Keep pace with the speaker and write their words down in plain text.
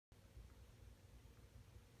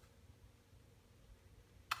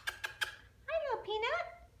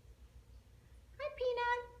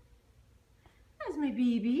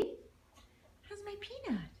baby. How's my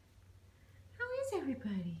Peanut? How is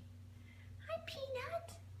everybody? Hi,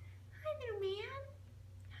 Peanut. Hi, little man.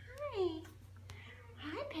 Hi.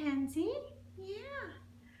 Hi, Pansy. Yeah.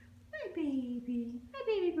 Hi, baby. Hi,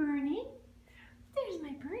 baby Bernie. There's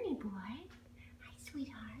my Bernie boy. Hi,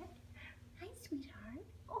 sweetheart. Hi, sweetheart.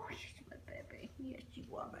 Oh, you're my baby. Yes, you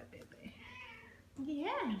are my baby.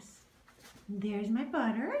 Yes. There's my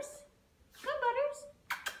Butters. Go, Butters.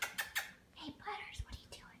 Hey, Butters, what are you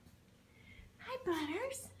doing? Hi,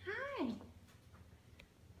 Butters. Hi.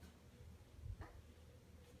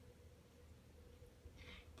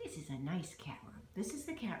 This is a nice cat room. This is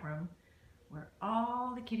the cat room where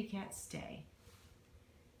all the kitty cats stay,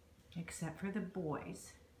 except for the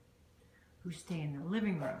boys who stay in the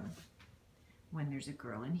living room when there's a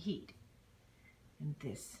girl in heat. And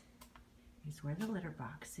this is where the litter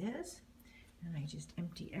box is. And I just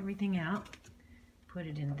empty everything out, put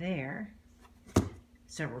it in there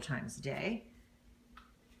several times a day.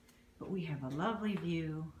 But we have a lovely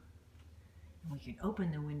view. And we can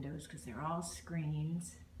open the windows because they're all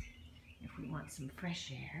screens if we want some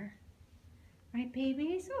fresh air. Right,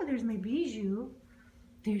 babies? Oh, there's my Bijou.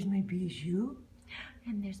 There's my Bijou.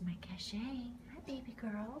 And there's my Cachet. Hi, baby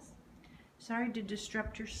girls. Sorry to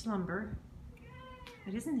disrupt your slumber.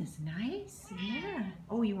 But isn't this nice? Yeah.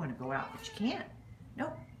 Oh, you want to go out, but you can't.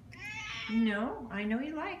 Nope. No, I know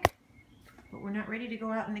you like. But we're not ready to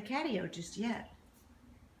go out in the catio just yet.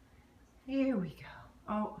 Here we go.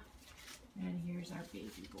 Oh, and here's our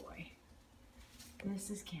baby boy. This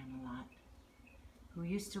is Camelot, who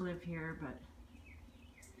used to live here, but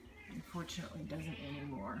unfortunately doesn't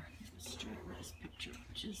anymore. Straighten this picture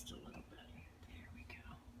up just a little bit. There we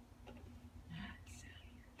go. That's it.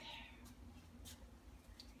 There.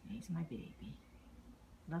 He's my baby.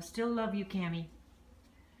 Still love you, Cammy.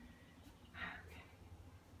 Okay.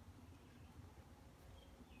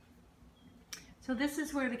 So this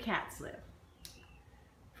is where the cats live,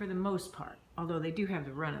 for the most part. Although they do have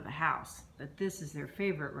the run of the house, but this is their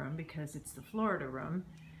favorite room because it's the Florida room,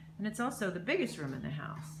 and it's also the biggest room in the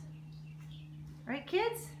house. Right,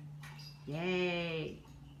 kids? Yay!